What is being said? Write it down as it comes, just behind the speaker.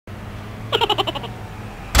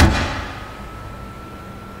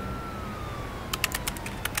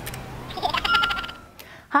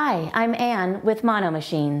Hi, I'm Ann with Mono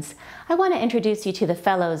Machines. I want to introduce you to the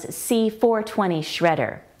Fellows C-420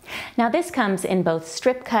 shredder. Now this comes in both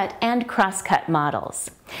strip cut and cross cut models.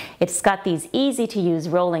 It's got these easy to use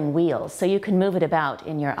rolling wheels so you can move it about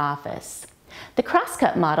in your office. The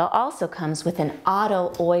cross-cut model also comes with an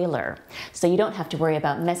auto oiler, so you don't have to worry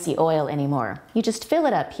about messy oil anymore. You just fill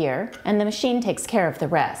it up here and the machine takes care of the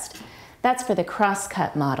rest. That's for the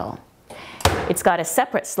cross-cut model. It's got a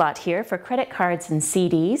separate slot here for credit cards and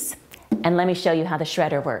CDs, and let me show you how the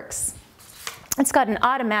shredder works. It's got an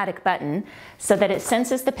automatic button so that it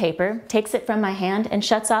senses the paper, takes it from my hand, and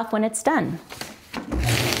shuts off when it's done.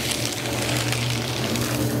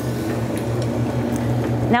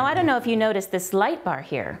 Now, I don't know if you noticed this light bar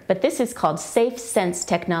here, but this is called Safe Sense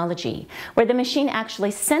technology, where the machine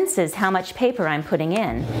actually senses how much paper I'm putting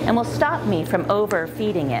in and will stop me from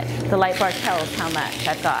overfeeding it. The light bar tells how much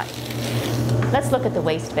I've got. Let's look at the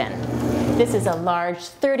waste bin. This is a large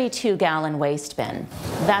 32-gallon waste bin.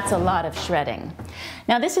 That's a lot of shredding.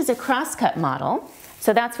 Now, this is a cross-cut model,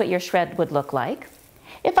 so that's what your shred would look like.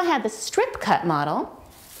 If I had the strip-cut model,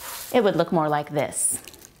 it would look more like this.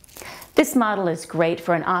 This model is great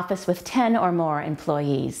for an office with 10 or more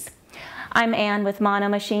employees. I'm Ann with Mono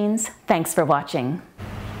Machines. Thanks for watching.